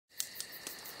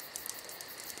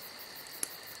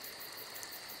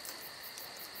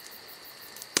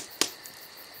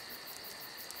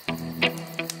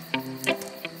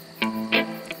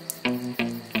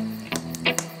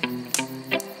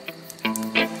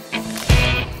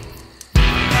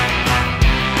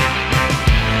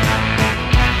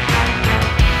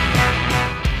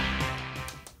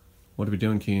What are we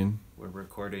doing, Keen? We're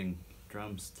recording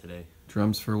drums today.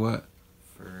 Drums for what?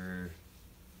 For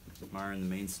Marah and the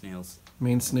Mainsails.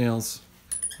 Mainsails.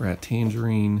 We're at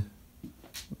Tangerine.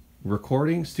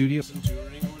 Recording studio. Some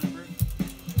touring or whatever.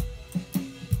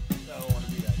 I don't want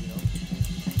to be that, you know?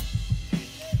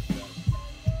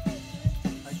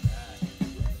 Like that.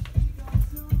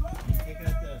 Take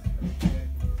out the...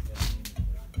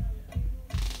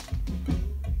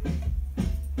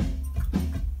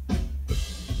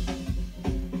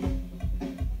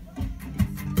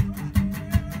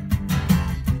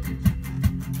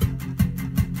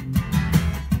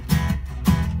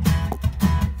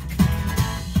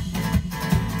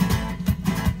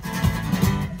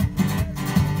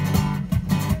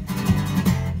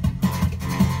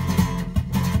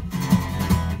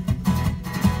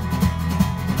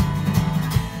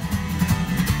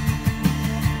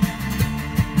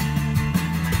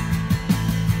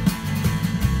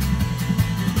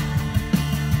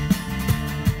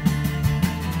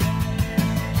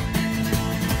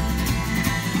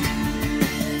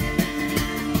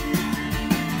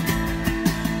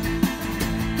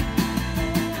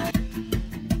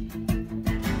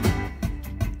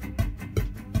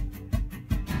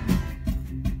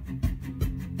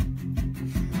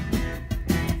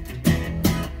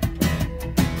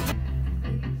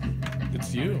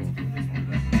 You. You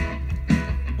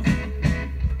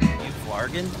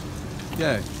flargin?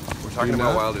 Yeah. We're talking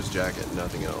about Wilder's jacket,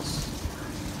 nothing else.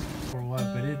 Or what?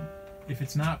 But if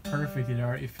it's not perfect,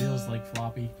 it feels like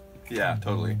floppy. Yeah,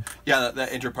 totally. Yeah,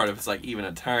 that intro part of it's like even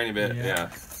a tiny bit. Yeah.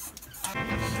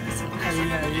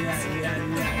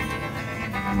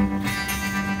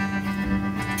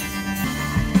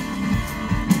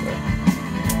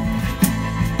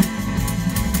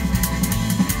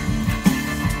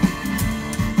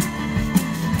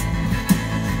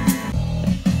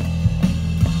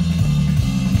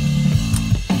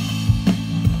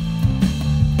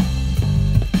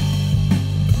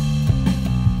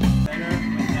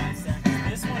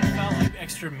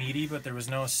 Meaty, but there was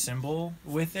no cymbal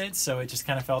with it, so it just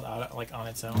kind of felt out like on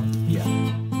its own. Yeah.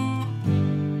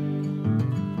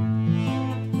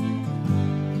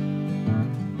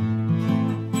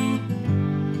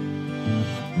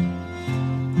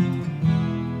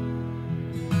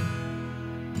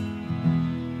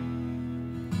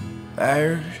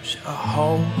 There's a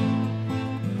hole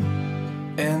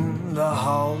in the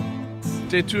hole.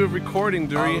 Day 2 of recording,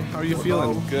 Dury. How are you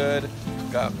feeling? Good.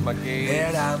 Got my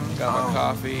gauge, got my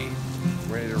coffee,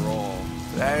 ready to roll.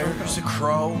 There's a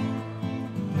crow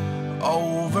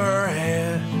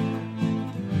overhead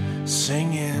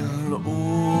singing, ooh,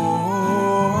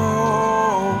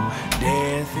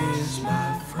 death is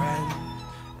my friend.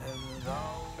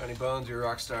 Johnny Bones, you're a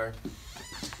rock star.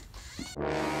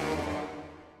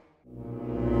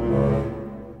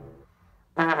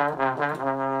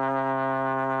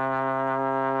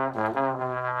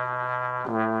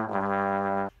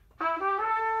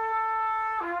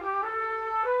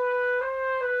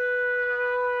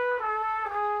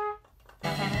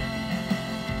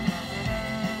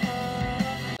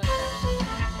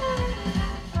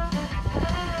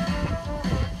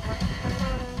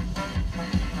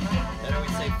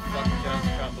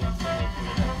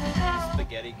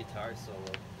 Guitar solo.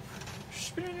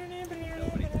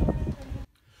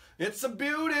 It's a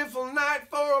beautiful night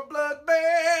for a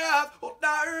bloodbath. Oh,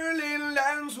 darling,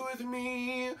 dance with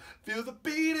me. Feel the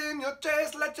beat in your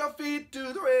chest. Let your feet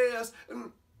do the rest.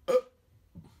 And,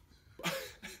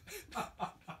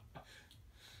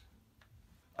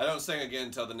 I don't sing again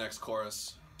until the next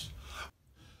chorus.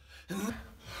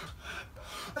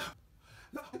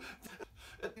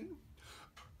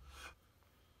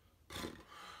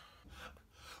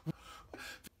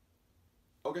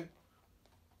 Okay.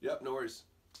 Yep, no worries.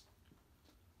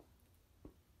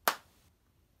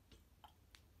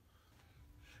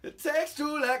 It takes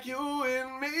two like you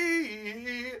and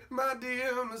me, my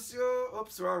dear monsieur.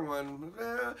 Oops, wrong one.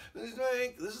 Let's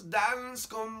make this dance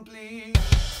complete.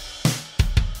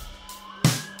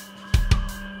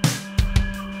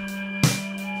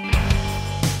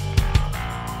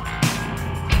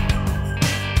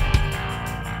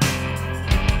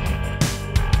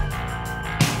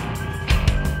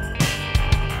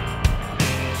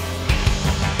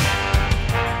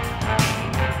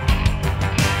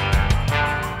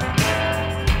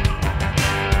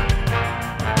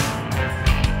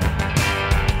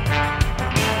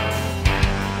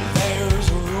 There's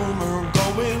a rumor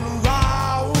going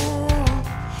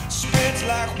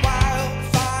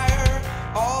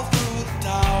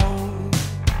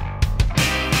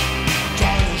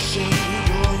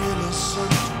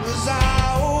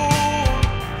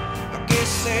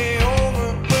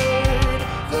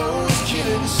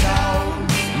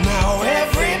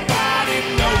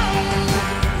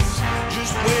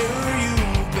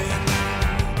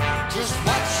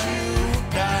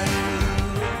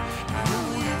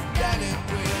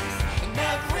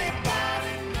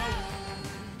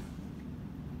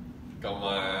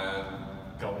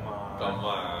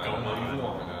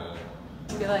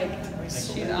feel like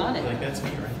she's on it. Like that's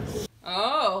me, right?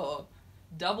 Oh,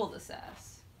 double the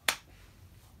sass.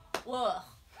 Ugh.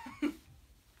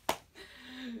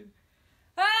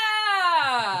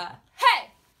 Ah!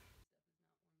 Hey!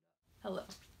 Hello.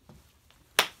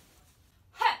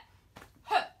 Hey!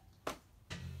 Hey!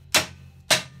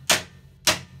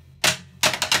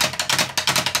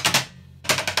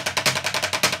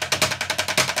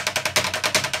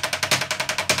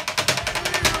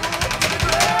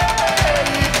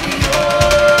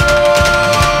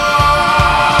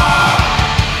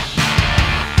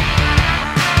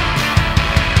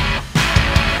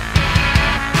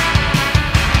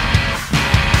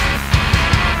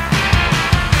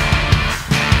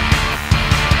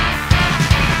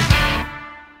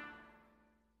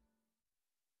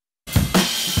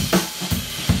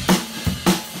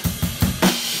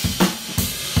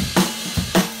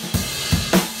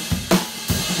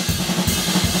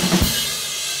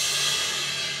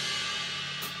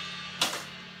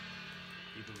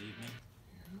 You believe me?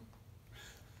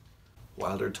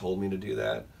 Wilder told me to do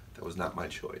that. That was not my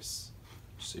choice.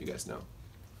 Just so you guys know.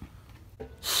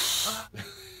 Let's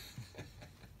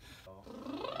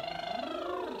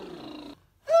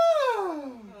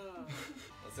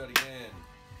do it again.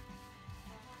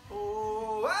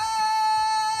 Oh,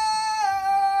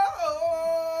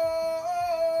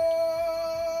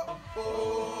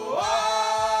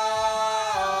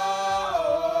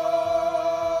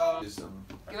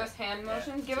 Give us hand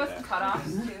motions. Give us the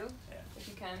cutoffs too, if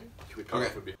you can.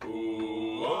 Okay. Would be.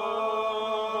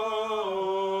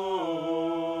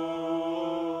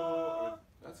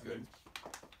 That's good.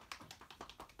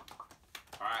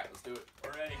 All right, let's do it.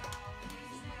 We're ready.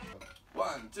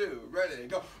 1, 2, ready,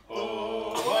 go.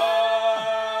 Oh.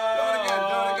 Do it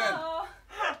again.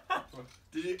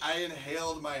 Did you? I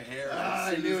inhaled my hair.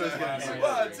 I knew it was gonna happen.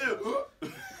 1, 2.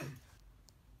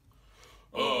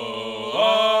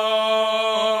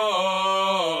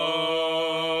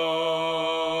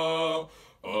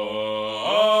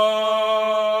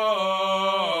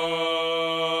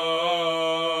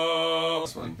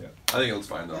 This one. I think it looks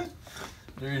fine though.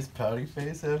 There's pouty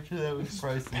face after that was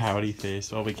priceless. Pouty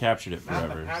face. Well, we captured it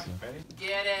forever. So.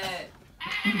 Get it.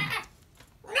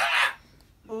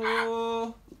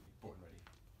 Oh.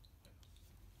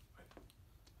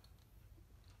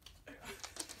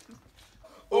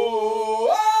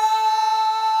 Oh.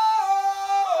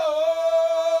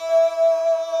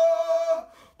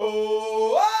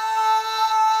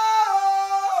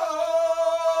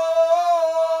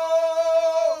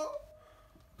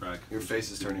 Your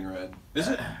face is turning red. Is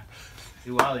it?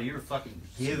 Dude, Wilder, you were fucking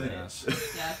giving it. Yeah, it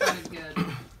sounded good.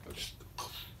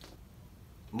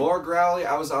 More growly.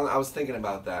 I was thinking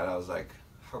about that. I was like,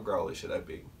 how growly should I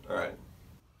be? All right.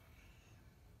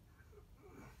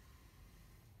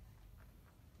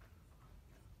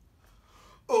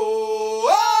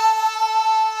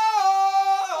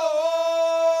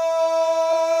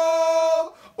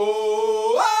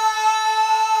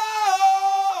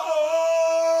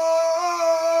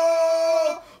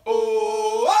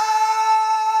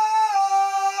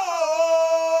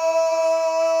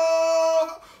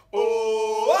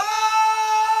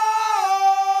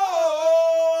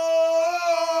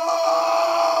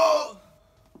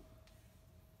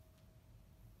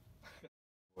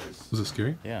 Was it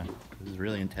scary? Yeah, this is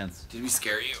really intense. Did we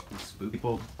scare you? Spooky.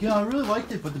 Well, yeah, I really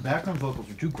liked it, but the background vocals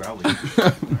are too growly.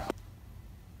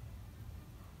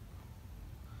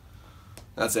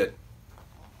 That's it.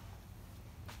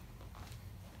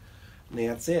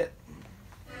 That's it.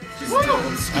 That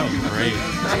was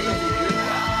great.